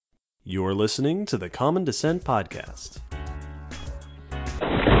You're listening to the Common Descent Podcast.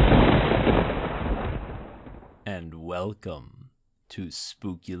 And welcome to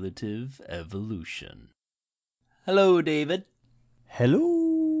Speculative Evolution. Hello, David.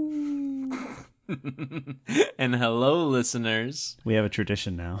 Hello. And hello, listeners. We have a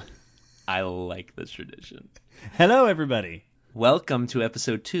tradition now. I like this tradition. Hello, everybody. Welcome to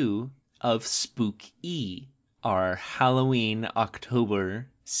episode 2 of Spook-E, our Halloween October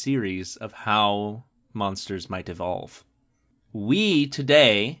series of how monsters might evolve. We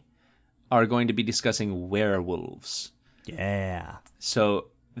today are going to be discussing werewolves. Yeah. So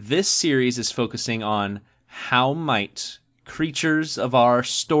this series is focusing on how might creatures of our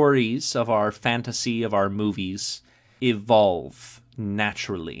stories, of our fantasy, of our movies evolve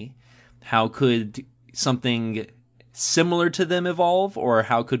naturally. How could something similar to them evolve, or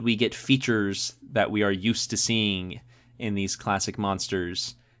how could we get features that we are used to seeing in these classic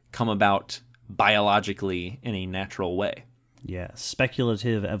monsters come about biologically in a natural way? Yeah,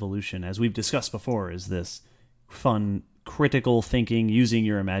 speculative evolution, as we've discussed before, is this fun, critical thinking, using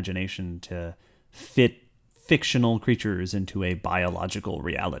your imagination to fit fictional creatures into a biological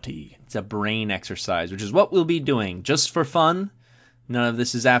reality. It's a brain exercise, which is what we'll be doing just for fun. None of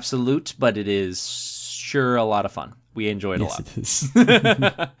this is absolute, but it is sure a lot of fun. We enjoy it a lot. Yes, it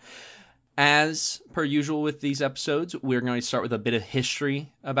is. As per usual with these episodes, we're going to start with a bit of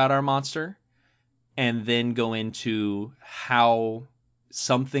history about our monster, and then go into how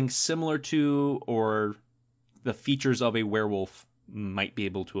something similar to or the features of a werewolf might be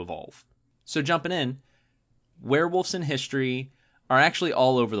able to evolve. So jumping in, werewolves in history are actually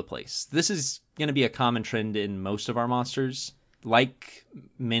all over the place. This is going to be a common trend in most of our monsters. Like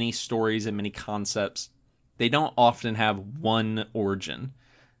many stories and many concepts, they don't often have one origin.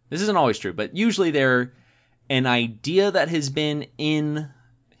 This isn't always true, but usually they're an idea that has been in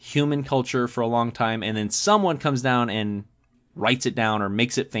human culture for a long time, and then someone comes down and writes it down or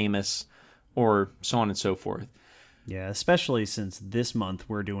makes it famous, or so on and so forth. Yeah, especially since this month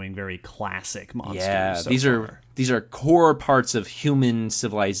we're doing very classic monsters. Yeah, so these are core parts of human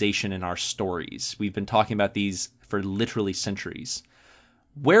civilization in our stories. We've been talking about these for literally centuries.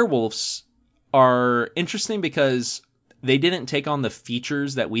 Werewolves are interesting because they didn't take on the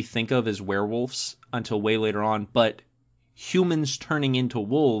features that we think of as werewolves until way later on, but humans turning into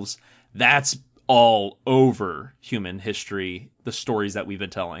wolves, that's all over human history, the stories that we've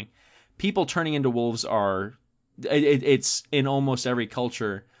been telling. People turning into wolves it's in almost every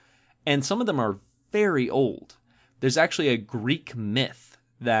culture, and some of them are very old. There's actually a Greek myth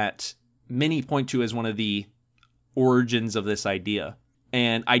that many point to as one of the origins of this idea.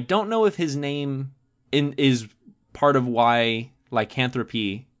 And I don't know if his name is part of why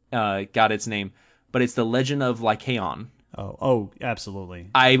lycanthropy got its name, but it's the legend of Lycaon. Oh, absolutely.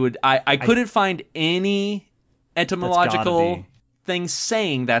 I couldn't find any etymological things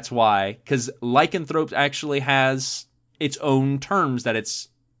saying that's why, because lycanthrope actually has its own terms that it's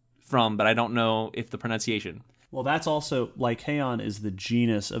from, but I don't know if the pronunciation. Well, that's also, Lycaon is the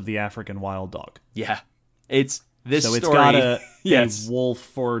genus of the African wild dog. Yeah. It's this so story. It's got a yes.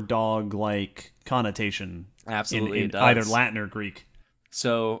 wolf or dog-like connotation. Absolutely, in it does. Either Latin or Greek.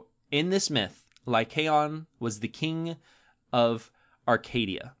 So, in this myth, Lycaon was the king of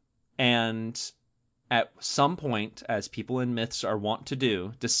Arcadia, and at some point, as people in myths are wont to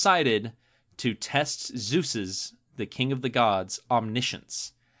do, decided to test Zeus's, the king of the gods,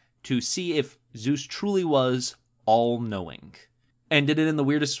 omniscience, to see if Zeus truly was all-knowing. And did it in the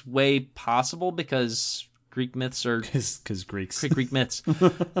weirdest way possible, because Greek myths are... Because Greeks. Greek myths.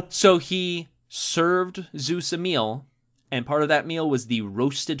 So he served Zeus a meal, and part of that meal was the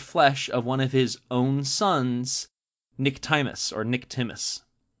roasted flesh of one of his own sons, Nyctimus.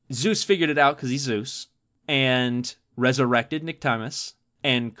 Zeus figured it out because he's Zeus, and resurrected Nyctimus,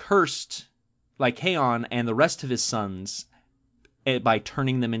 and cursed Lycaon and the rest of his sons by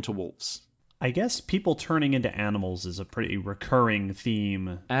turning them into wolves. I guess people turning into animals is a pretty recurring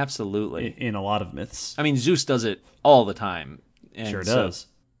theme. Absolutely. In a lot of myths. I mean, Zeus does it all the time. And sure does.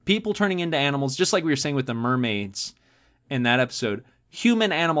 People turning into animals, just like we were saying with the mermaids in that episode,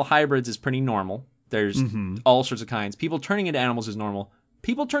 human-animal hybrids is pretty normal. There's all sorts of kinds. People turning into animals is normal.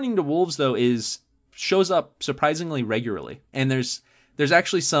 People turning into wolves, though, shows up surprisingly regularly. And there's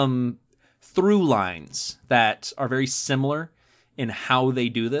actually some through lines that are very similar in how they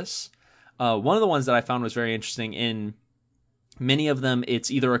do this. One of the ones that I found was very interesting. In many of them,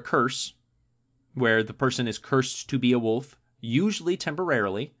 it's either a curse, where the person is cursed to be a wolf, usually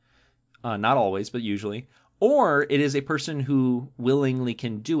temporarily, not always, but usually, or it is a person who willingly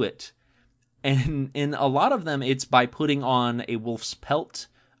can do it. And in a lot of them, it's by putting on a wolf's pelt,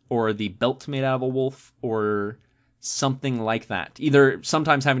 or the belt made out of a wolf, or something like that. Either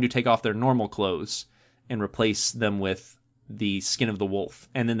sometimes having to take off their normal clothes and replace them with the skin of the wolf,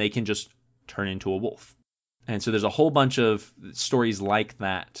 and then they can just turn into a wolf. And so there's a whole bunch of stories like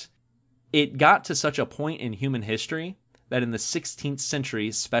that. It got to such a point in human history that in the 16th century,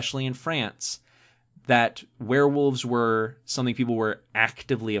 especially in France, that werewolves were something people were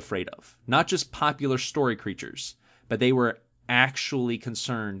actively afraid of. Not just popular story creatures, but they were actually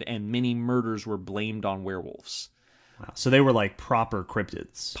concerned, and many murders were blamed on werewolves. Wow. So they were like proper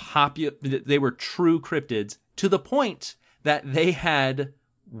cryptids. They were true cryptids, to the point that they had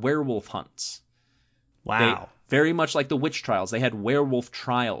werewolf hunts. Wow. Very much like the witch trials. They had werewolf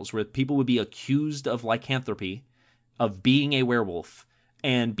trials where people would be accused of lycanthropy, of being a werewolf,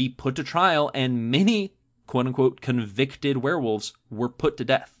 and be put to trial, and many, quote-unquote, convicted werewolves were put to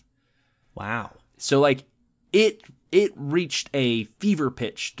death. Wow. So, like, it reached a fever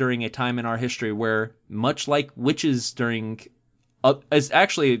pitch during a time in our history where, much like witches during... it's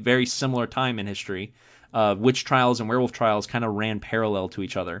actually a very similar time in history. Witch trials and werewolf trials kind of ran parallel to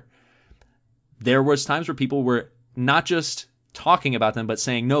each other. There was times where people were not just talking about them, but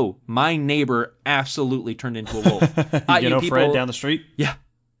saying, no, my neighbor absolutely turned into a wolf. Fred down the street? Yeah.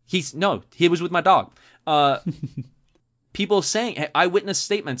 He was with my dog. People saying, eyewitness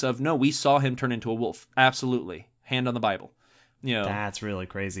statements of, no, we saw him turn into a wolf. Absolutely. Hand on the Bible. That's really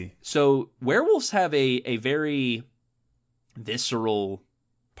crazy. So werewolves have a very visceral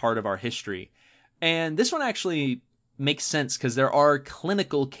part of our history. And this one actually makes sense because there are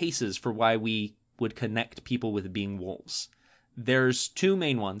clinical cases for why we would connect people with being wolves. There's two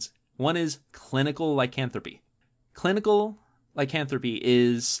main ones. One is clinical lycanthropy. Clinical lycanthropy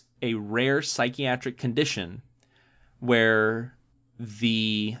is a rare psychiatric condition where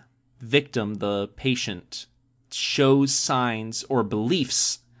the victim, the patient, shows signs or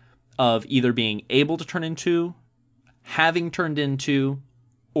beliefs of either being able to turn into, having turned into,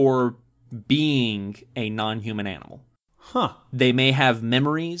 or being a non-human animal. Huh. They may have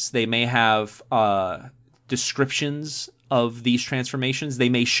memories. They may have descriptions of these transformations. They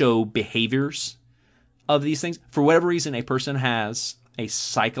may show behaviors of these things. For whatever reason, a person has a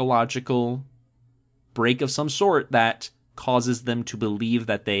psychological break of some sort that causes them to believe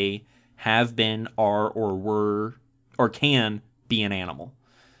that they have been, are, or were, or can be an animal.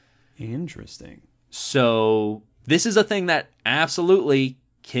 Interesting. So this is a thing that absolutely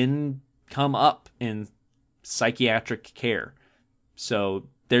can come up in psychiatric care. So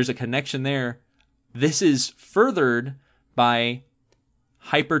there's a connection there. This is furthered by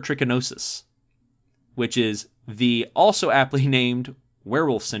hypertrichonosis, which is the also aptly named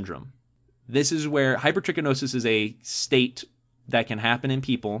werewolf syndrome. This is where hypertrichonosis is a state that can happen in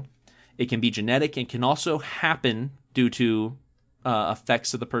people. It can be genetic and can also happen due to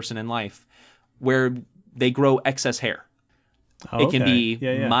effects of the person in life, where they grow excess hair. Okay. It can be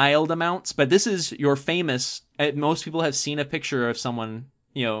mild mild amounts, but this is your famous... most people have seen a picture of someone,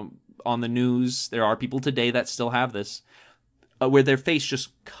 on the news. There are people today that still have this, where their face just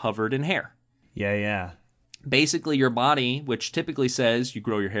covered in hair. Yeah. Basically, your body, which typically says you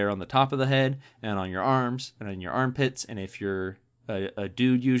grow your hair on the top of the head and on your arms and on your armpits, and if you're a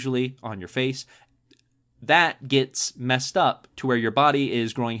dude, usually on your face, that gets messed up to where your body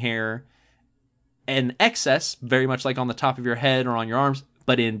is growing hair in excess, very much like on the top of your head or on your arms,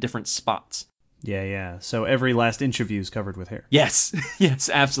 but in different spots. Yeah. So every last inch of you is covered with hair. Yes, yes,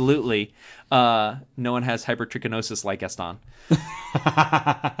 absolutely. No one has hypertrichonosis like Gaston.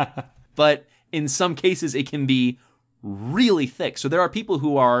 But in some cases, it can be really thick. So there are people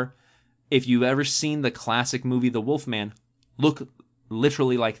who are, if you've ever seen the classic movie The Wolfman, look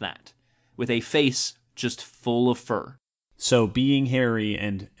literally like that, with a face just full of fur. So being hairy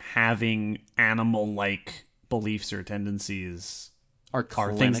and having animal-like beliefs or tendencies are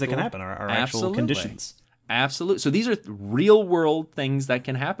things that can happen, are actual conditions. Absolutely. So these are real-world things that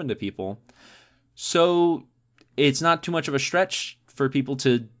can happen to people. So it's not too much of a stretch for people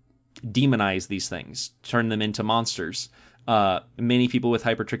to demonize these things, turn them into monsters. Many people with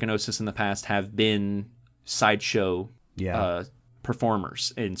hypertrichonosis in the past have been sideshow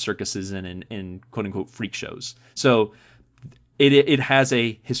performers in circuses and in quote-unquote freak shows. So it has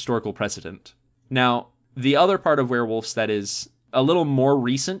a historical precedent. Now, the other part of werewolves that is a little more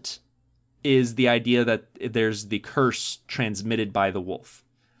recent is the idea that there's the curse transmitted by the wolf.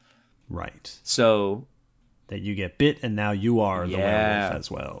 Right. So that you get bit and now you are the werewolf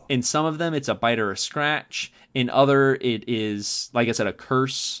as well. In some of them, it's a bite or a scratch. In other, it is, like I said, a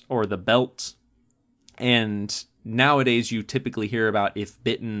curse or the belt. And nowadays, you typically hear about if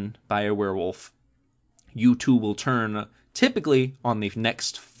bitten by a werewolf, you too will turn typically on the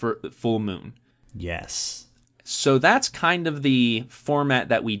next full moon. Yes. So that's kind of the format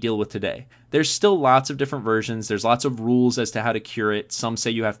that we deal with today. There's still lots of different versions. There's lots of rules as to how to cure it. Some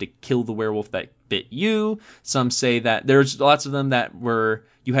say you have to kill the werewolf that bit you. Some say that there's lots of them that were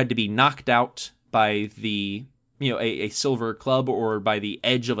you had to be knocked out by the a silver club or by the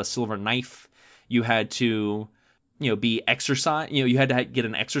edge of a silver knife. You had to be exorcised. You had to get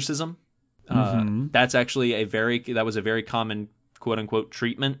an exorcism. That's actually that was a very common quote unquote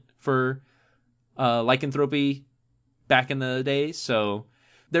treatment for lycanthropy back in the day. So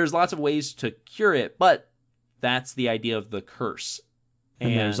there's lots of ways to cure it, but that's the idea of the curse.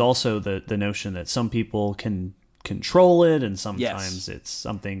 And there's also the notion that some people can control it, and sometimes it's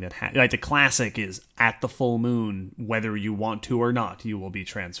something that like the classic is at the full moon, whether you want to or not, you will be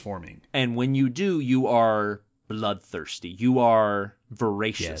transforming. And when you do, you are bloodthirsty. You are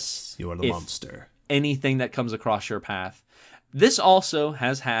voracious. Yes, you are the monster. Anything that comes across your path. This also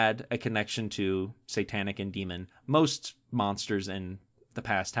has had a connection to satanic and demon. Most monsters in the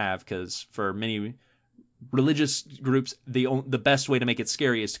past have, because for many religious groups, the best way to make it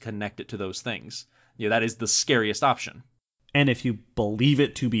scary is to connect it to those things. That is the scariest option. And if you believe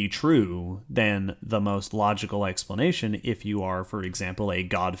it to be true, then the most logical explanation, if you are, for example, a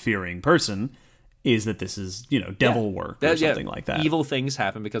God-fearing person, is that this is, devil work or something like that. Evil things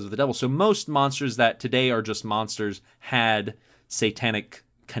happen because of the devil. So most monsters that today are just monsters had satanic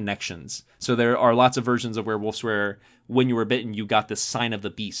connections. So there are lots of versions of werewolves where when you were bitten, you got this sign of the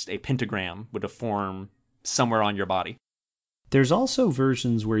beast. A pentagram would form somewhere on your body. There's also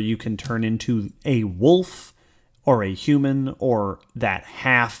versions where you can turn into a wolf or a human or that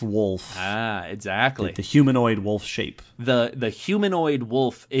half wolf. Ah, exactly. The humanoid wolf shape. The humanoid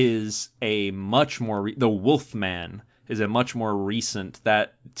wolf is a much more... the wolf man is a much more recent...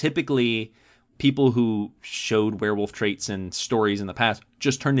 that typically people who showed werewolf traits in stories in the past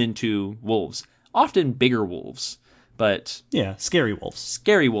just turned into wolves. Often bigger wolves, but... yeah, scary wolves.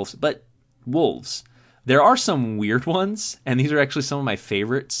 Scary wolves, but wolves. There are some weird ones, and these are actually some of my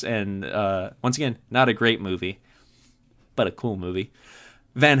favorites. And once again, not a great movie, but a cool movie.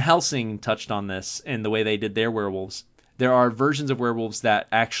 Van Helsing touched on this in the way they did their werewolves. There are versions of werewolves that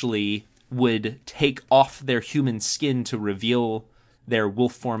actually would take off their human skin to reveal their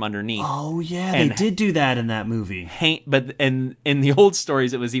wolf form underneath. Oh, yeah, they did do that in that movie. But in the old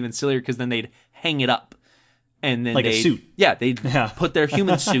stories, it was even sillier because then they'd hang it up. And then like a suit. Yeah, they'd put their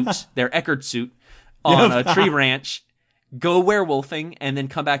human suit, their Eckerd suit, on a tree branch, go werewolfing, and then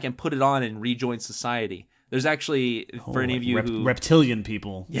come back and put it on and rejoin society. There's actually, for any of you who... reptilian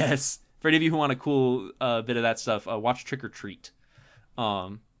people. Yes. For any of you who want a cool bit of that stuff, watch Trick or Treat.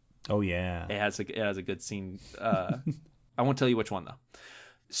 Oh, yeah. It has a good scene. I won't tell you which one, though.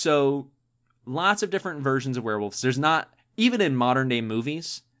 So, lots of different versions of werewolves. There's not... even in modern-day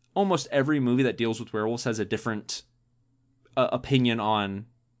movies, almost every movie that deals with werewolves has a different opinion on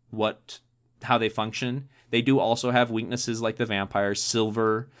how they function. They do also have weaknesses like the vampires,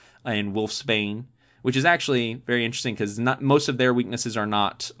 Silver, and Wolfsbane, which is actually very interesting because most of their weaknesses are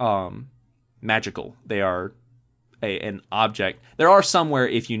not magical. They are an object. There are some where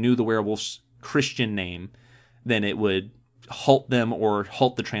if you knew the werewolf's Christian name, then it would halt them or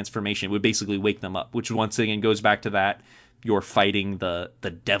halt the transformation. It would basically wake them up, which once again goes back to that you're fighting the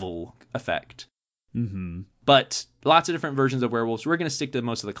devil effect. Mm-hmm. But lots of different versions of werewolves. We're going to stick to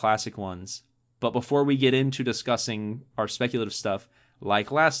most of the classic ones. But before we get into discussing our speculative stuff,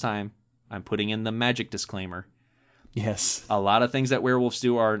 like last time, I'm putting in the magic disclaimer. Yes. A lot of things that werewolves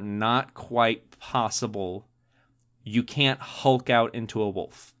do are not quite possible. You can't Hulk out into a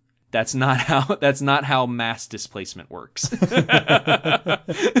wolf. That's not how mass displacement works.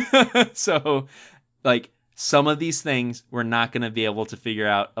 So, like, some of these things, we're not going to be able to figure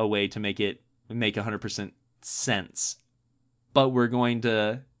out a way to make 100% sense. But we're going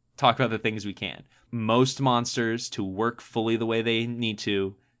to talk about the things we can. Most monsters, to work fully the way they need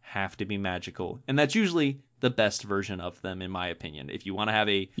to, have to be magical. And that's usually the best version of them, in my opinion. If you want to have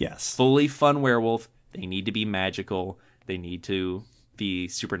a fully fun werewolf, they need to be magical. They need to be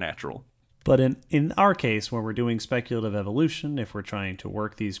supernatural. But in our case, when we're doing speculative evolution, if we're trying to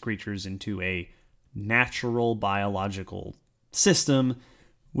work these creatures into a natural biological system,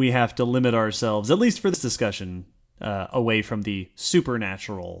 we have to limit ourselves, at least for this discussion, away from the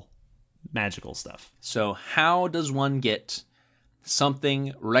supernatural magical stuff. So how does one get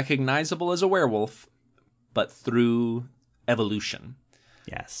something recognizable as a werewolf, but through evolution?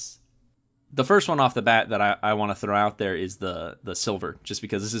 Yes. The first one off the bat that I want to throw out there is the silver, just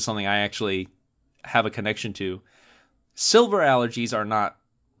because this is something I actually have a connection to. Silver allergies are not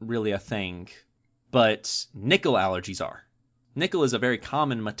really a thing but nickel allergies are. Nickel is a very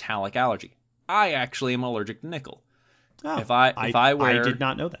common metallic allergy. I actually am allergic to nickel. Oh, If I wear, I did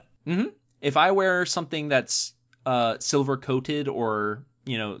not know that. If I wear something that's silver coated or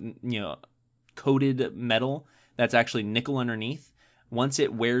coated metal that's actually nickel underneath, once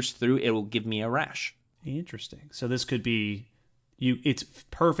it wears through, it will give me a rash. Interesting. So this could be it's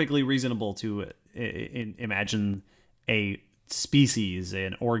perfectly reasonable to imagine a species,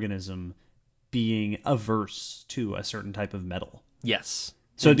 an organism, being averse to a certain type of metal. Yes.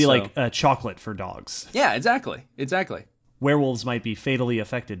 So it'd be like chocolate for dogs. Yeah, exactly. Werewolves might be fatally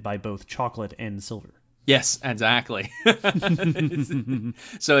affected by both chocolate and silver. Yes, exactly.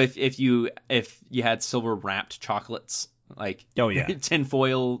 So if you had silver wrapped chocolates, like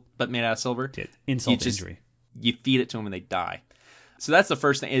tinfoil but made out of silver, insult to injury. You feed it to them and they die. So that's the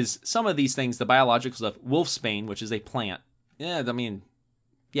first thing. Is some of these things, the biological stuff, wolfsbane, which is a plant.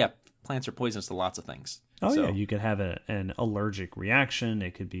 Plants are poisonous to lots of things. You could have an allergic reaction.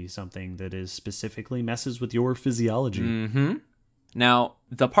 It could be something that is specifically messes with your physiology. Mm-hmm. Now,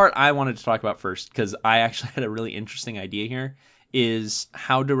 the part I wanted to talk about first, because I actually had a really interesting idea here, is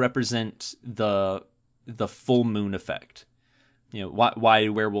how to represent the full moon effect. Why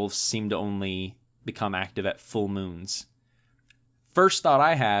werewolves seem to only become active at full moons. First thought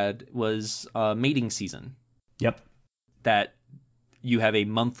I had was mating season. Yep. That you have a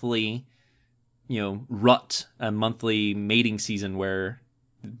monthly, rut, a monthly mating season where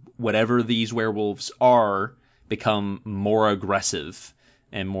whatever these werewolves are become more aggressive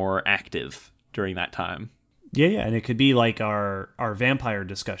and more active during that time. Yeah, and it could be like our vampire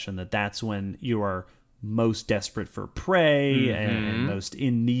discussion, that's when you are most desperate for prey and most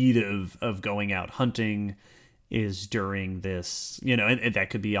in need of going out hunting is during this, and that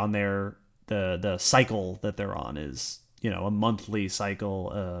could be on the cycle that they're on is, a monthly cycle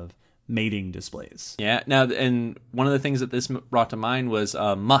of mating displays. Yeah. Now, and one of the things that this brought to mind was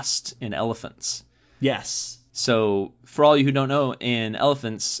must in elephants. Yes. So for all you who don't know, in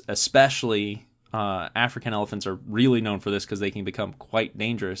elephants, especially African elephants are really known for this because they can become quite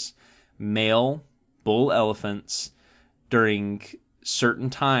dangerous. Male bull elephants during certain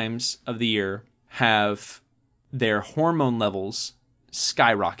times of the year have their hormone levels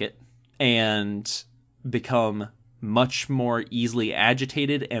skyrocket and become much more easily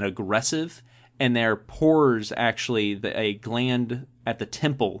agitated and aggressive, and their pores actually, a gland at the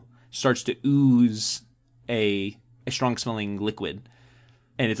temple starts to ooze a strong smelling liquid,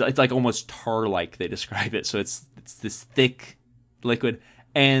 and it's like almost tar like, they describe it. So it's this thick liquid,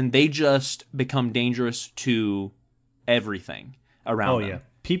 and they just become dangerous to everything around them. Yeah,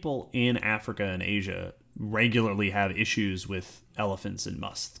 people in Africa and Asia regularly have issues with elephants and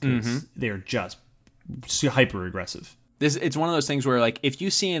musts because they're just hyper aggressive. It's one of those things where, like, if you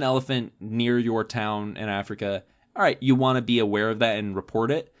see an elephant near your town in Africa, all right, you want to be aware of that and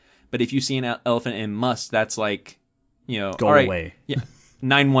report it. But if you see an elephant in must, that's like, go all right, away. Yeah,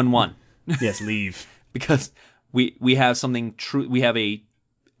 911. Yes, leave. Because we have something true. We have a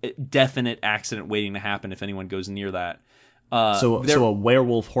definite accident waiting to happen if anyone goes near that. So a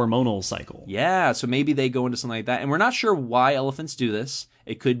werewolf hormonal cycle. Yeah, so maybe they go into something like that. And we're not sure why elephants do this.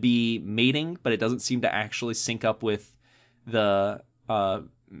 It could be mating, but it doesn't seem to actually sync up with the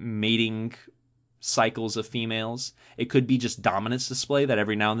mating cycles of females. It could be just dominance display, that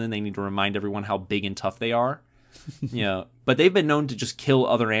every now and then they need to remind everyone how big and tough they are. But they've been known to just kill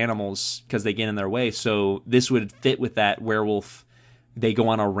other animals because they get in their way. So this would fit with that werewolf. They go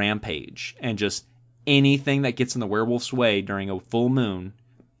on a rampage, and just anything that gets in the werewolf's way during a full moon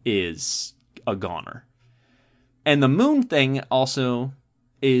is a goner. And the moon thing also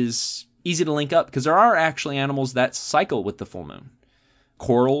is easy to link up because there are actually animals that cycle with the full moon.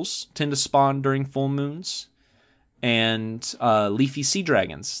 Corals tend to spawn during full moons, and leafy sea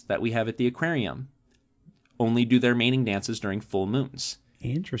dragons that we have at the aquarium only do their mating dances during full moons.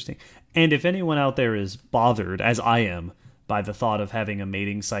 Interesting. And if anyone out there is bothered, as I am, by the thought of having a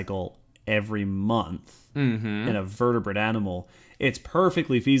mating cycle every month in a vertebrate animal, it's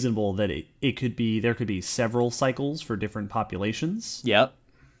perfectly feasible that there could be several cycles for different populations. Yep.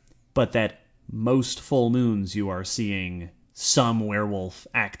 But that most full moons you are seeing some werewolf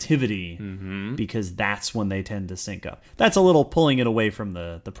activity because that's when they tend to sync up. That's a little pulling it away from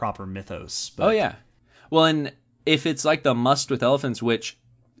the proper mythos. But... Oh, yeah. Well, and if it's like the must with elephants, which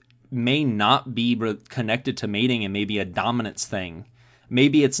may not be connected to mating and maybe a dominance thing,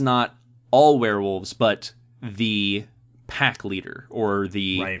 maybe it's not all werewolves, but the pack leader or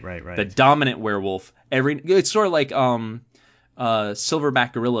the the dominant werewolf. It's sort of like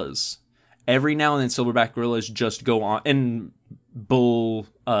silverback gorillas. Every now and then silverback gorillas just go on, and bull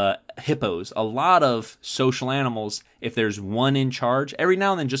hippos, a lot of social animals. If there's one in charge, every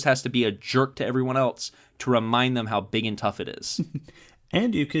now and then just has to be a jerk to everyone else to remind them how big and tough it is.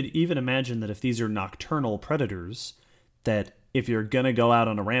 And you could even imagine that if these are nocturnal predators, that if you're going to go out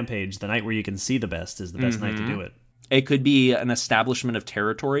on a rampage, the night where you can see the best is the best night to do it. It could be an establishment of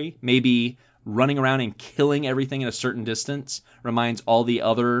territory. Maybe running around and killing everything at a certain distance reminds all the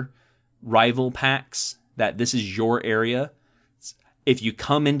other rival packs that this is your area. If you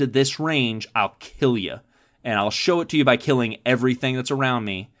come into this range, I'll kill you. And I'll show it to you by killing everything that's around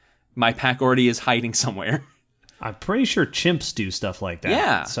me. My pack already is hiding somewhere. I'm pretty sure chimps do stuff like that.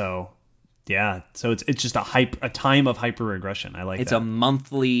 Yeah. So it's just a time of hyper-aggression. I like that. It's a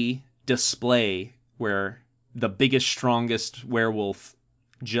monthly display where the biggest, strongest werewolf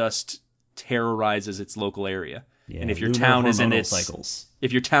just terrorizes its local area. Yeah, and if your town is in its cycles.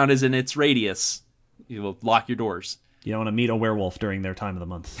 If your town is in its radius, you will lock your doors. You don't want to meet a werewolf during their time of the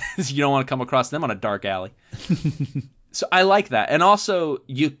month. You don't want to come across them on a dark alley. So I like that. And also,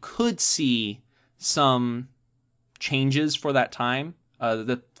 you could see some changes for that time.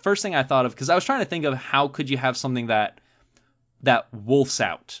 The first thing I thought of, because I was trying to think of how could you have something that wolfs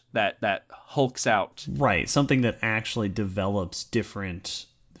out, that hulks out. Right, something that actually develops different...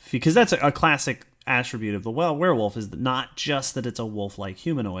 Because that's a classic attribute of the werewolf, is not just that it's a wolf-like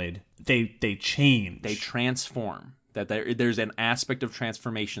humanoid. They change. They transform. That there's an aspect of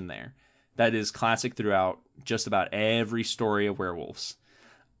transformation there that is classic throughout just about every story of werewolves.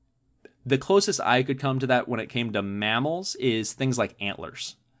 The closest I could come to that when it came to mammals is things like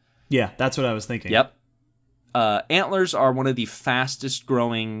antlers. Yeah, that's what I was thinking. Yep. Antlers are one of the fastest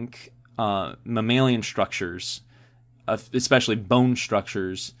growing mammalian structures, especially bone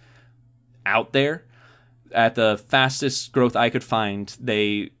structures, out there. At the fastest growth I could find,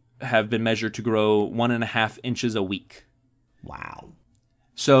 they have been measured to grow 1.5 inches a week. Wow.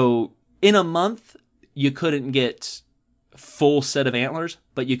 So in a month, you couldn't get full set of antlers,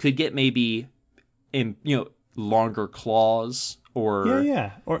 but you could get maybe longer claws or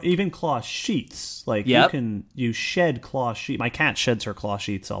or even claw sheaths. Like you shed claw sheaths. My cat sheds her claw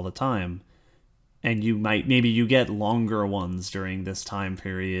sheaths all the time, and you get longer ones during this time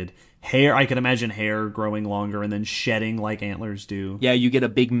period. Hair, I can imagine hair growing longer and then shedding like antlers do. Yeah, you get a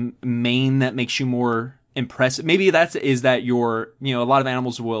big mane that makes you more impressive. Maybe a lot of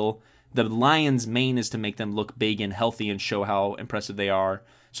animals will. The lion's mane is to make them look big and healthy and show how impressive they are.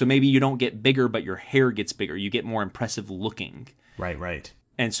 So maybe you don't get bigger, but your hair gets bigger. You get more impressive looking. Right.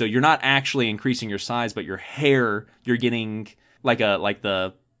 And so you're not actually increasing your size, but your hair, you're getting like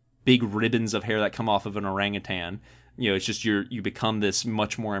the big ribbons of hair that come off of an orangutan. It's just you become this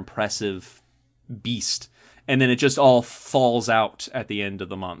much more impressive beast. And then it just all falls out at the end of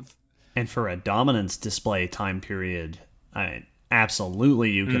the month. And for a dominance display time period,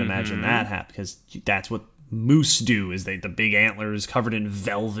 absolutely you can imagine that happen, because that's what moose do, is the big antlers covered in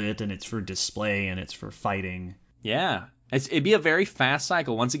velvet, and it's for display and it's for fighting. Yeah. It'd be a very fast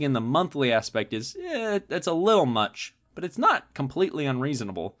cycle. Once again, the monthly aspect is, that's a little much, but it's not completely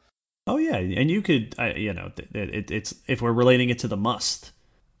unreasonable. Oh yeah, and you could, it's if we're relating it to the must,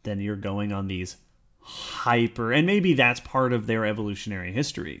 then you're going on these hyper, and maybe that's part of their evolutionary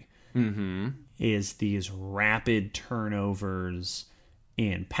history, is these rapid turnovers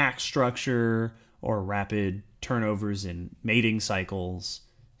in pack structure or rapid turnovers in mating cycles,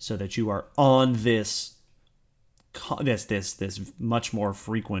 so that you are on this much more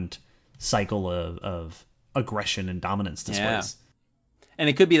frequent cycle of aggression and dominance displays. Yeah. And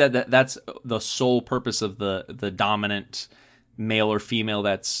it could be that's the sole purpose of the dominant male or female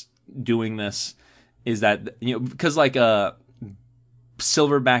that's doing this, is that, because like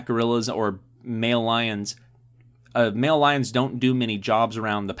silverback gorillas or male lions don't do many jobs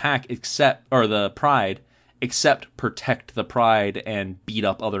around the pack the pride, except protect the pride and beat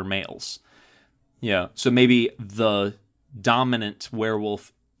up other males. Yeah. So maybe the dominant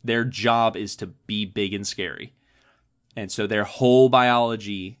werewolf, their job is to be big and scary. And so their whole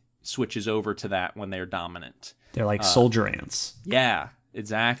biology switches over to that when they're dominant. They're like soldier ants. Yeah,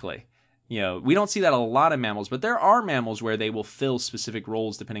 exactly. We don't see that a lot in mammals, but there are mammals where they will fill specific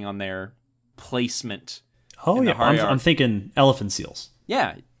roles depending on their placement. Oh, yeah. I'm thinking elephant seals.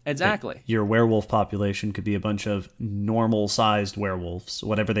 Yeah, exactly. Your werewolf population could be a bunch of normal-sized werewolves,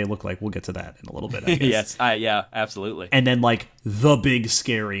 whatever they look like. We'll get to that in a little bit, I guess. Yes, yeah, absolutely. And then, like, the big,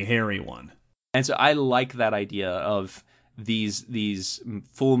 scary, hairy one. And so I like that idea of these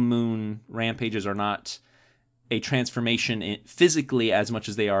full moon rampages are not a transformation physically as much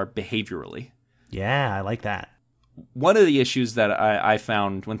as they are behaviorally. Yeah, I like that. One of the issues that I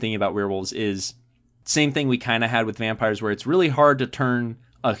found when thinking about werewolves is same thing we kind of had with vampires, where it's really hard to turn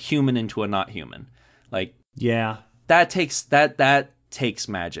a human into a not human. Like, Yeah. that takes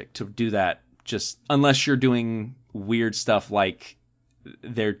magic to do that. Just unless you're doing weird stuff like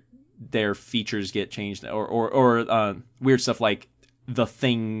their features get changed, or weird stuff like the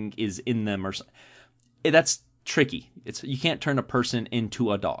thing is in them, or something. That's tricky. You can't turn a person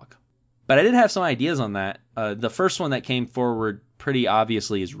into a dog. But I did have some ideas on that. The first one that came forward pretty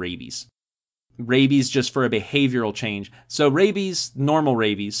obviously is rabies. Rabies just for a behavioral change. So rabies, normal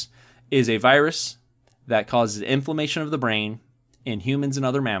rabies, is a virus that causes inflammation of the brain in humans and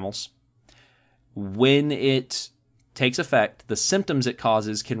other mammals. When it takes effect, the symptoms it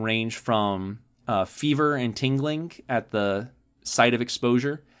causes can range from fever and tingling at the site of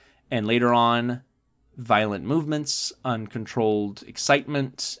exposure, and later on, violent movements, uncontrolled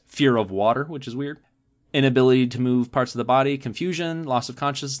excitement, fear of water, which is weird, inability to move parts of the body, confusion, loss of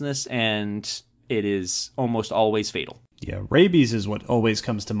consciousness, and it is almost always fatal. Yeah, rabies is what always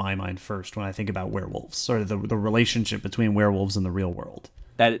comes to my mind first when I think about werewolves, sort of the relationship between werewolves and the real world.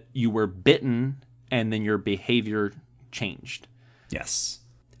 That you were bitten and then your behavior changed. Yes.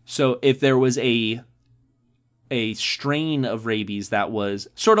 So if there was a strain of rabies that was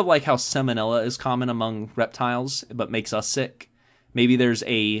sort of like how salmonella is common among reptiles but makes us sick, maybe there's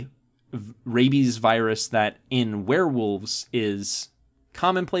a rabies virus that in werewolves is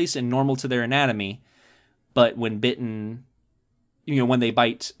commonplace and normal to their anatomy, but when bitten, when they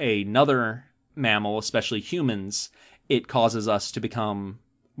bite another mammal, especially humans, it causes us to become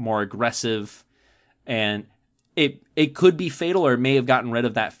more aggressive, and it could be fatal, or it may have gotten rid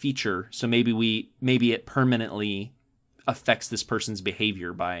of that feature. So maybe it permanently affects this person's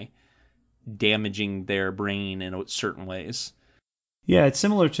behavior by damaging their brain in certain ways. Yeah, it's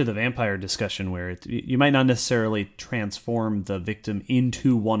similar to the vampire discussion where you might not necessarily transform the victim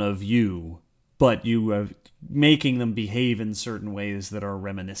into one of you, but you are making them behave in certain ways that are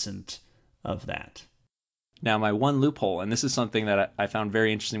reminiscent of that. Now, my one loophole, and this is something that I found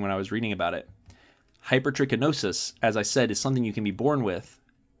very interesting when I was reading about it. Hypertrichinosis, as I said, is something you can be born with,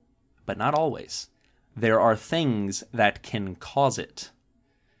 but not always. There are things that can cause it.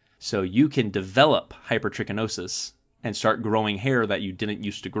 So you can develop hypertrichinosis and start growing hair that you didn't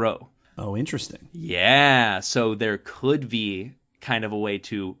used to grow. Oh, interesting. Yeah, so there could be kind of a way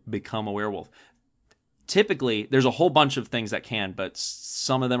to become a werewolf. Typically, there's a whole bunch of things that can, but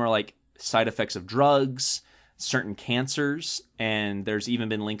some of them are like side effects of drugs, certain cancers, and there's even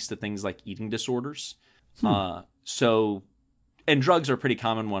been links to things like eating disorders. And drugs are a pretty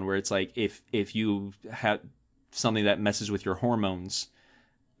common one, where it's like if you have something that messes with your hormones,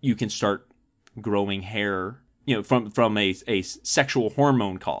 you can start growing hair, from a sexual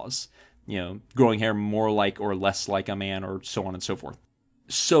hormone cause, growing hair more like or less like a man, or so on and so forth.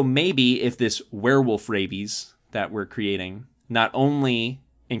 So maybe if this werewolf rabies that we're creating not only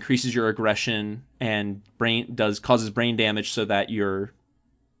increases your aggression and causes brain damage so that you're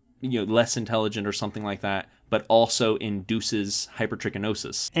less intelligent or something like that, but also induces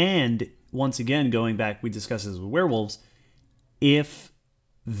hypertrichinosis. And once again, going back, we discussed this with werewolves, if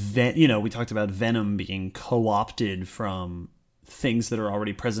we talked about venom being co-opted from things that are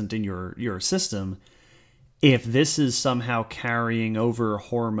already present in your system. If this is somehow carrying over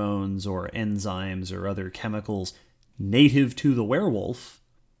hormones or enzymes or other chemicals native to the werewolf,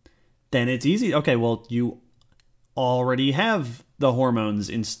 then it's easy. Okay, well, you already have the hormones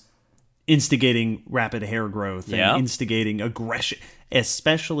instigating rapid hair growth and instigating aggression,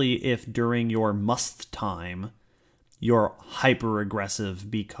 especially if during your must time you're hyper aggressive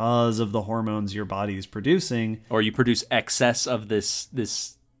because of the hormones your body is producing, or you produce excess of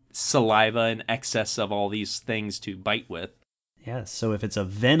this saliva and excess of all these things to bite with. Yes, so if it's a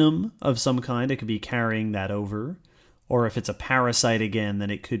venom of some kind, it could be carrying that over. Or if it's a parasite again, then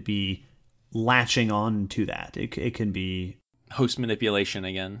it could be latching on to that. It can be host manipulation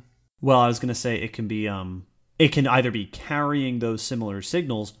again. Well, I was going to say it can be it can either be carrying those similar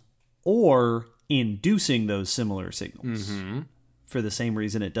signals or inducing those similar signals for the same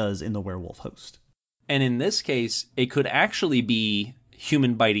reason it does in the werewolf host. And in this case, it could actually be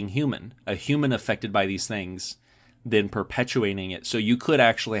human biting human, a human affected by these things, then perpetuating it. So you could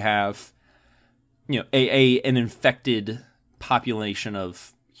actually have, an infected population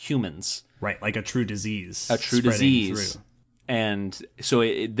of humans. Right, like a true disease. A true disease. Through. And so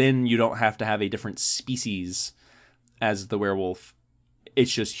then you don't have to have a different species as the werewolf.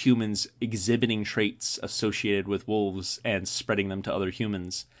 It's just humans exhibiting traits associated with wolves and spreading them to other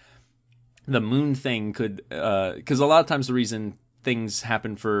humans. The moon thing could, because a lot of times the reason things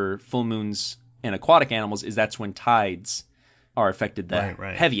happen for full moons in aquatic animals is that's when tides are affected the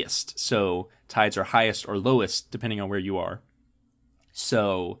heaviest. So tides are highest or lowest depending on where you are.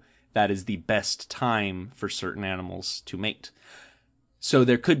 So that is the best time for certain animals to mate. So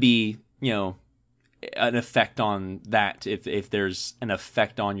there could be, an effect on that if there's an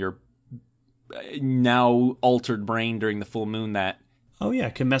effect on your now altered brain during the full moon that... Oh yeah,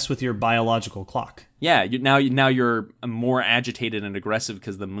 it can mess with your biological clock. Yeah, now you're more agitated and aggressive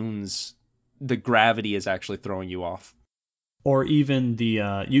because the gravity is actually throwing you off. Or even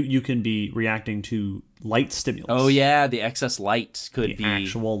you can be reacting to light stimulus. Oh yeah, the excess light could be... The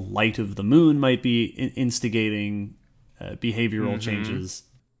actual light of the moon might be instigating behavioral changes.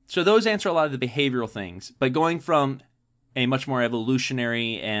 So those answer a lot of the behavioral things. But going from a much more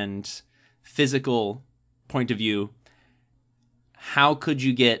evolutionary and physical point of view, how could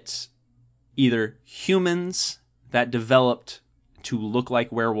you get either humans that developed to look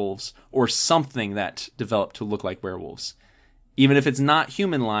like werewolves or something that developed to look like werewolves? Even if it's not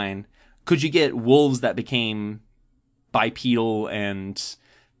human line, could you get wolves that became bipedal and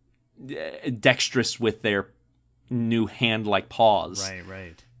dexterous with their new hand-like paws?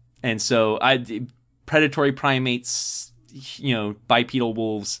 Right. And so predatory primates, bipedal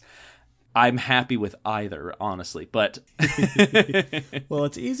wolves, I'm happy with either, honestly. But well,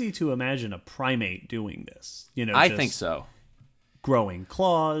 it's easy to imagine a primate doing this. I think so. Growing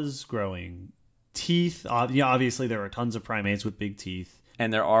claws, growing teeth. Obviously there are tons of primates with big teeth.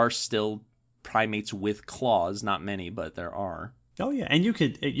 And there are still primates with claws, not many, but there are. Oh yeah, and you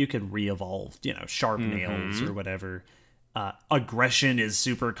could re-evolve, sharp nails or whatever. Aggression is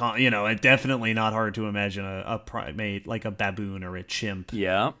super and definitely not hard to imagine a primate like a baboon or a chimp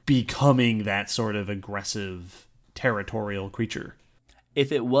becoming that sort of aggressive territorial creature.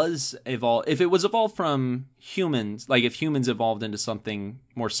 If it was evolved from humans, like if humans evolved into something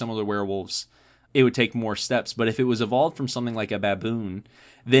more similar to werewolves, it would take more steps. But if it was evolved from something like a baboon,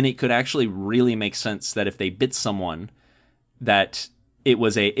 then it could actually really make sense that if they bit someone, that it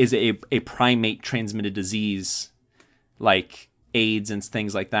was a primate transmitted disease like AIDS and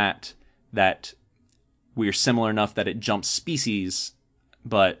things like that we're similar enough that it jumps species,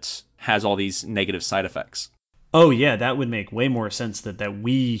 but has all these negative side effects. Oh yeah, that would make way more sense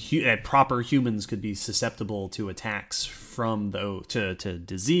that proper humans could be susceptible to attacks from to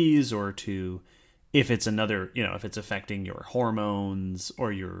disease or to if it's if it's affecting your hormones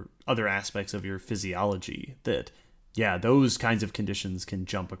or your other aspects of your physiology, that those kinds of conditions can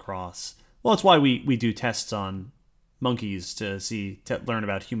jump across. Well, it's why we do tests on monkeys to learn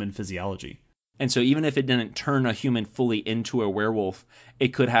about human physiology. And so even if it didn't turn a human fully into a werewolf, it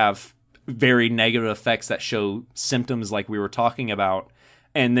could have very negative effects that show symptoms like we were talking about.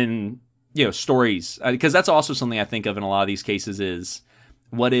 And then, stories, because that's also something I think of in a lot of these cases is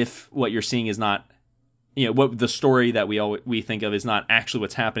what if what you're seeing is not, what the story that we think of is not actually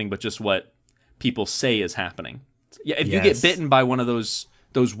what's happening, but just what people say is happening. Yeah. If you get bitten by one of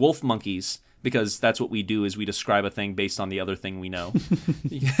those wolf monkeys, because that's what we do is we describe a thing based on the other thing we know.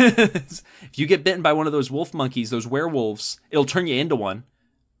 If you get bitten by one of those wolf monkeys, those werewolves, it'll turn you into one.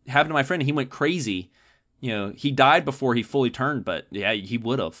 It happened to my friend. He went crazy. He died before he fully turned, but yeah, he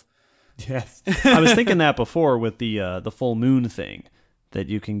would have. Yes. I was thinking that before with the full moon thing, that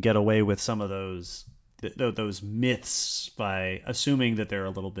you can get away with some of those myths by assuming that they're a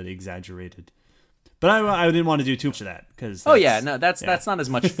little bit exaggerated. But I didn't want to do too much of that because that's not as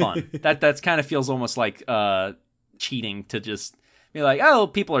much fun. That's kind of feels almost like cheating to just be like, oh,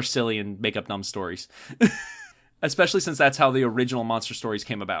 people are silly and make up dumb stories. Especially since that's how the original monster stories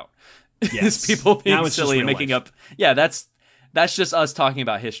came about. Yes, people being silly and making up. Yeah, that's just us talking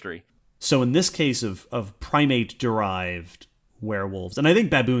about history. So in this case of primate derived werewolves, and I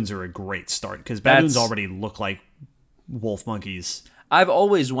think baboons are a great start because baboons already look like wolf monkeys. I've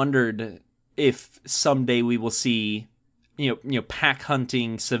always wondered if someday we will see, pack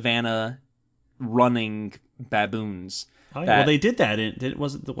hunting, savanna running baboons. Oh, yeah. Well, they did that. That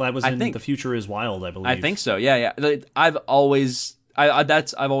was in The Future is Wild, I believe. I think so. Yeah. I've always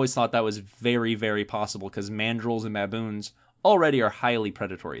thought that was very, very possible because mandrills and baboons already are highly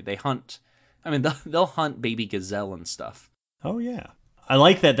predatory. They hunt. I mean, they'll hunt baby gazelle and stuff. Oh yeah, I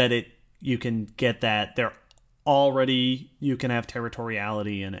like that you can get that they're already, you can have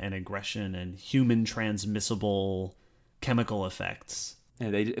territoriality and aggression and human transmissible chemical effects. Yeah,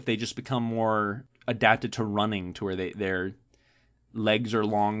 if they just become more adapted to running, to where their legs are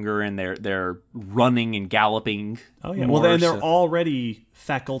longer and they're running and galloping. Oh yeah, well then they're already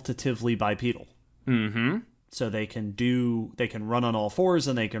facultatively bipedal. Mm-hmm. So they can run on all fours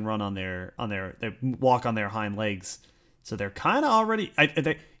and they can run they walk on their hind legs. So they're kind of already.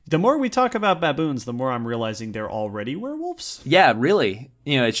 The more we talk about baboons, the more I'm realizing they're already werewolves. Yeah, really.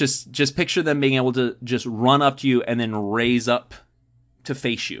 It's just picture them being able to just run up to you and then raise up to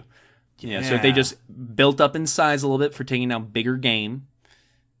face you. So if they just built up in size a little bit for taking down bigger game,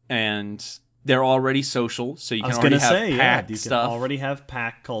 and they're already social, so you can already have pack you stuff. can already have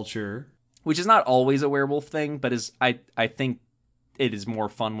pack culture. Which is not always a werewolf thing, but I think it is more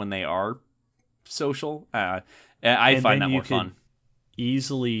fun when they are social. I find that more fun.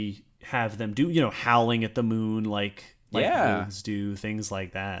 Easily have them do, howling at the moon like wolves do, things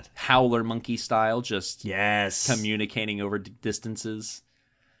like that. Howler monkey style, just communicating over distances.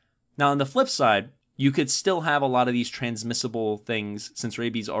 Now, on the flip side, you could still have a lot of these transmissible things, since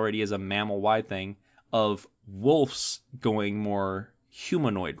rabies already is a mammal-wide thing, of wolves going more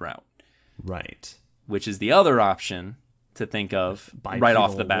humanoid route. Right. Which is the other option to think of right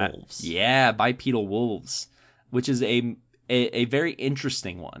off the bat. Wolves. Yeah, bipedal wolves, which is a very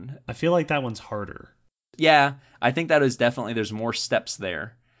interesting one. I feel like that one's harder. Yeah, I think that is definitely, there's more steps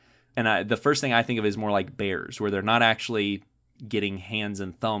there. And the first thing I think of is more like bears, where they're not actually getting hands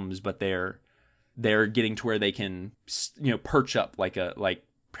and thumbs, but they're getting to where they can, perch up like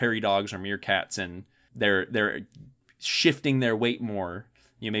prairie dogs or meerkats, and they're shifting their weight more.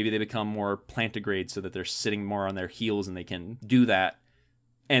 Maybe they become more plantigrade so that they're sitting more on their heels and they can do that.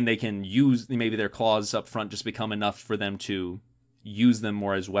 And they can use, maybe their claws up front just become enough for them to use them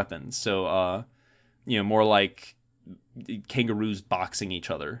more as weapons. So, more like kangaroos boxing each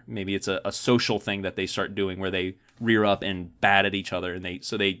other. Maybe it's a social thing that they start doing where they rear up and bat at each other. And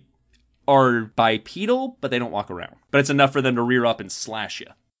they are bipedal, but they don't walk around. But it's enough for them to rear up and slash you.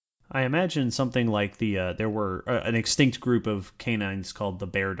 I imagine something like there were an extinct group of canines called the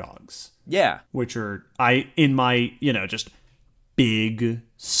bear dogs. Yeah. Which are, just big,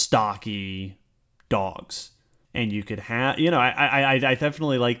 stocky dogs. And you could have, I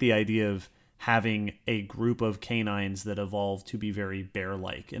definitely like the idea of having a group of canines that evolved to be very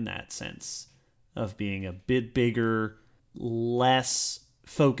bear-like in that sense, of being a bit bigger, less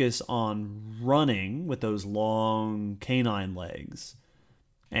focus on running with those long canine legs,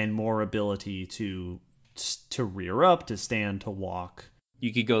 and more ability to rear up, to stand, to walk.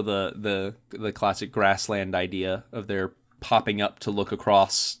 You could go the classic grassland idea of their popping up to look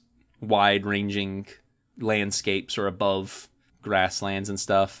across wide-ranging landscapes or above grasslands and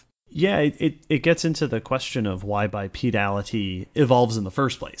stuff. Yeah, it gets into the question of why bipedality evolves in the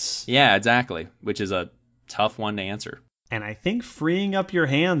first place. Yeah, exactly, which is a tough one to answer. And I think freeing up your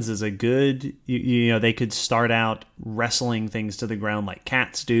hands is a good, they could start out wrestling things to the ground like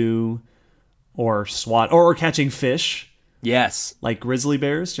cats do, or or catching fish. Yes. Like grizzly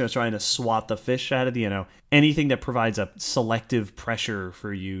bears, trying to swat the fish out of anything that provides a selective pressure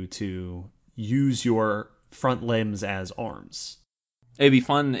for you to use your front limbs as arms. It'd be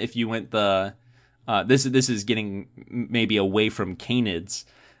fun if you went this is getting maybe away from canids,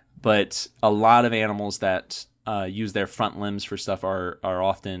 but a lot of animals that use their front limbs for stuff are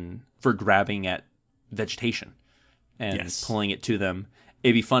often for grabbing at vegetation and pulling it to them.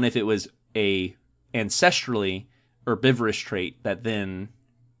 It'd be fun if it was a ancestrally herbivorous trait that then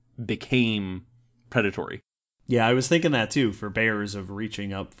became predatory. Yeah, I was thinking that too, for bears, of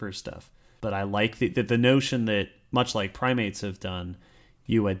reaching up for stuff. But I like the notion that, much like primates have done,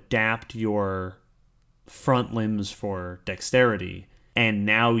 you adapt your front limbs for dexterity, and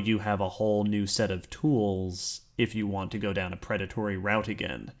now you have a whole new set of tools if you want to go down a predatory route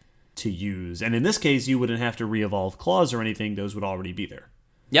again to use. And in this case, you wouldn't have to re-evolve claws or anything. Those would already be there.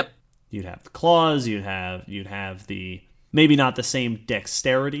 Yep. You'd have the claws, you'd have the, maybe not the same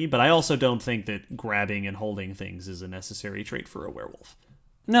dexterity, but I also don't think that grabbing and holding things is a necessary trait for a werewolf.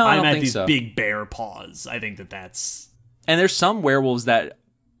 No, I don't think these so. Big bear paws. I think that's... And there's some werewolves that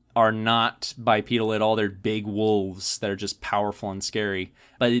are not bipedal at all. They're big wolves that are just powerful and scary.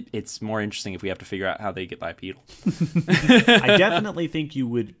 But it's more interesting if we have to figure out how they get bipedal. I definitely think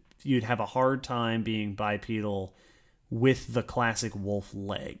you'd have a hard time being bipedal with the classic wolf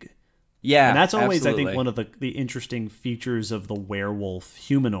leg. Yeah, and that's always, absolutely. I think, one of the interesting features of the werewolf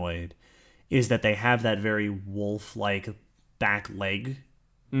humanoid is that they have that very wolf-like back leg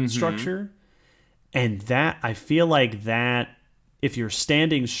structure. And that, I feel like that, if you're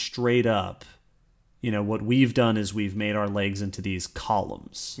standing straight up, what we've done is we've made our legs into these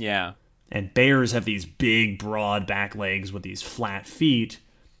columns. Yeah. And bears have these big, broad back legs with these flat feet.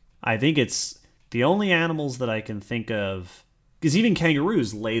 I think it's the only animals that I can think of, because even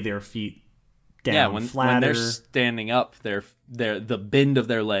kangaroos lay their feet down flatter. When they're standing up, the bend of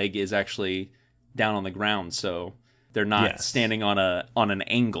their leg is actually down on the ground, so they're not standing on an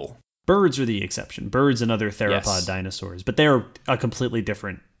angle. Birds are the exception. Birds and other theropod dinosaurs, but they're a completely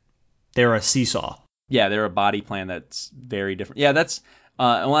different. They're a seesaw. Yeah, they're a body plan that's very different. Yeah, that's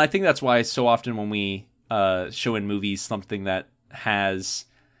I think that's why so often when we show in movies something that has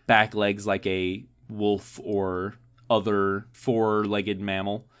back legs like a wolf or other four-legged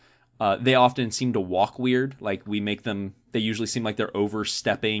mammal. They often seem to walk weird. Like they usually seem like they're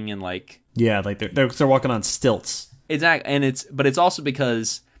overstepping and like... Yeah, like they're walking on stilts. Exactly. And it's also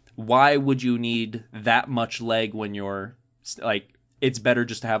because why would you need that much leg when you're like, it's better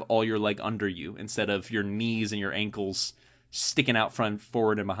just to have all your leg under you instead of your knees and your ankles sticking out front,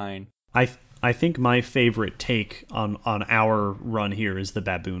 forward, and behind. I think my favorite take on our run here is the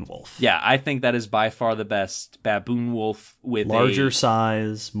baboon wolf. Yeah, I think that is by far the best baboon wolf with larger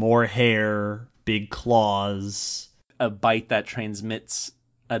size, more hair, big claws, a bite that transmits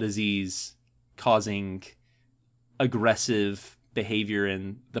a disease, causing aggressive behavior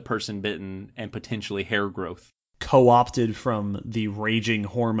in the person bitten and potentially hair growth. Co-opted from the raging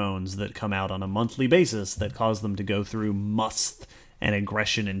hormones that come out on a monthly basis that cause them to go through must and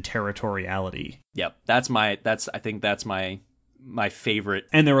aggression and territoriality. Yep, I think that's my favorite.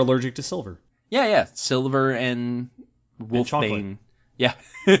 And they're allergic to silver. Yeah, silver and wolfbane. Yeah.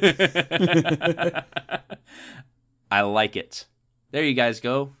 I like it. There you guys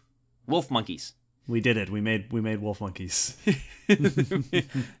go. Wolf monkeys. We did it. We made wolf monkeys.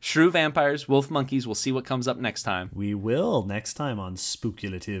 Shrew vampires, wolf monkeys. We'll see what comes up next time. We will next time on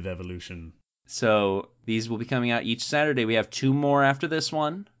Spookulative Evolution. So these will be coming out each Saturday. We have 2 more after this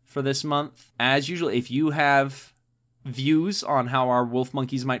one for this month. As usual, if you have views on how our wolf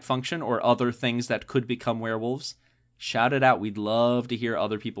monkeys might function or other things that could become werewolves, shout it out. We'd love to hear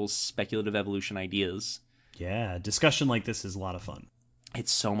other people's speculative evolution ideas. Yeah, discussion like this is a lot of fun.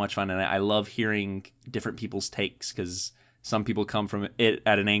 It's so much fun, and I love hearing different people's takes because some people come from it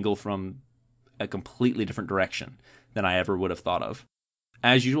at an angle from a completely different direction than I ever would have thought of.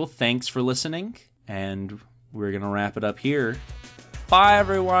 As usual, thanks for listening, and we're going to wrap it up here. Bye,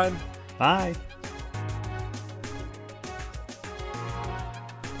 everyone. Bye.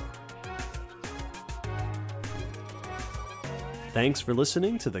 Thanks for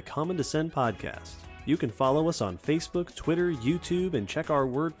listening to the Common Descent podcast. You can follow us on Facebook, Twitter, YouTube, and check our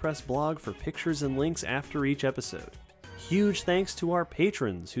WordPress blog for pictures and links after each episode. Huge thanks to our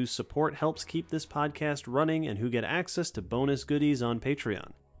patrons whose support helps keep this podcast running and who get access to bonus goodies on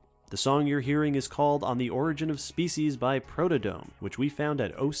Patreon. The song you're hearing is called On the Origin of Species by Protodome, which we found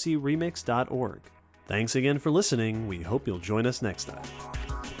at ocremix.org. Thanks again for listening. We hope you'll join us next time.